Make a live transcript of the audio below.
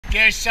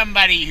There's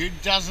somebody who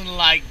doesn't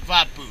like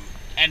Vappu,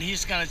 and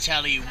he's gonna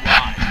tell you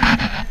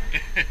why.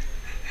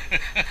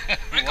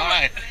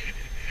 Why?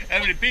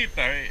 Every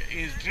people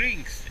is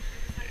drinks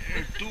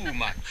too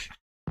much.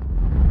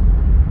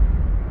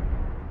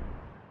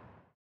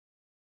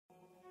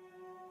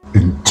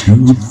 In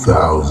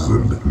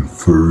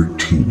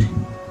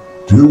 2013,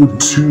 there were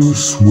two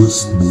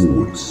Swiss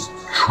boys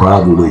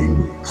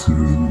traveling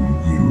through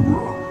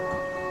Europe.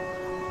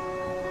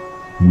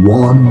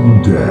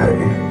 One day,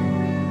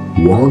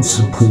 once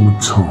upon a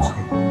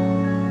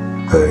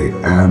time, they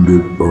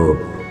ended up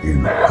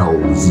in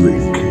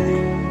Helsinki,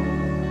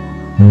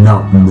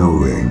 not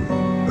knowing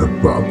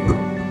about the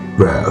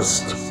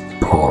best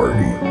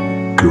party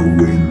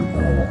going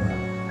on.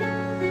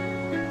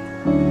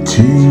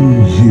 2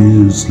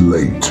 years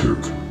later,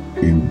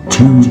 in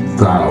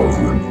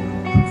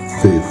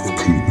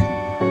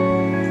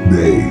 2015,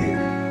 they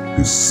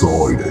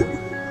decided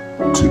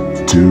to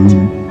do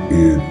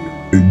it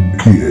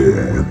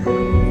again.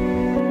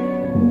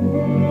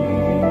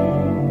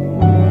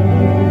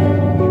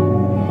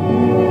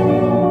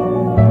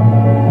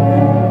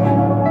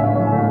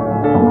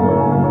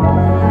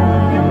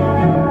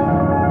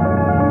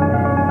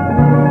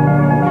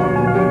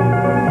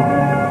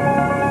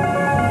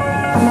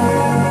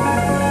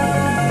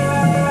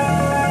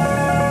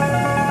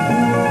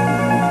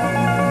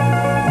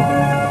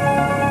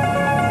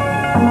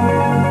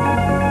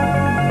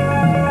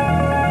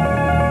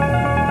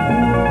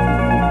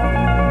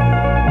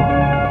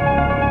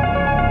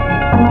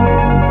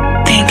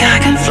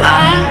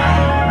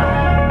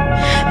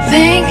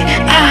 Think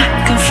I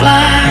can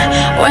fly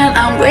when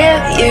I'm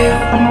with you.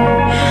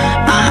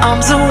 My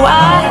arms are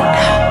wide,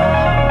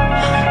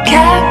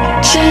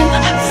 catching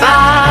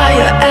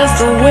fire as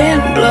the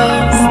wind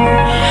blows.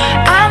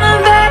 I know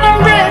that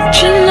I'm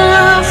rich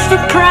enough for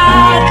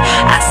pride.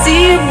 I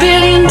see $1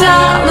 billion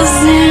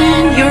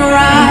in your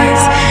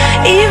eyes,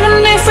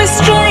 even if we're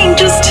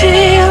strangers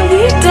till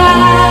we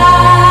die.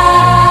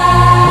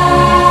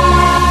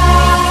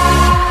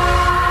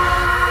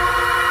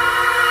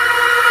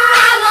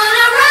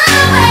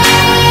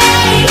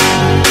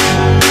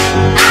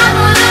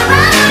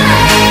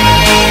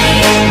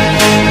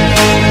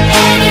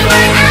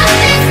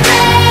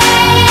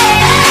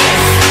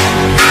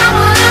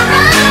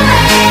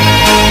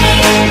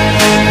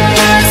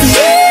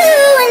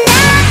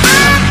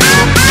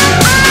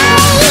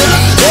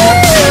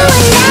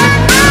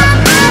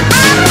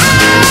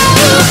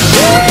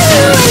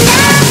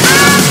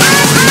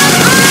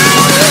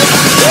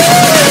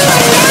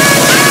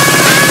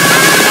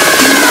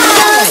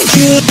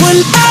 When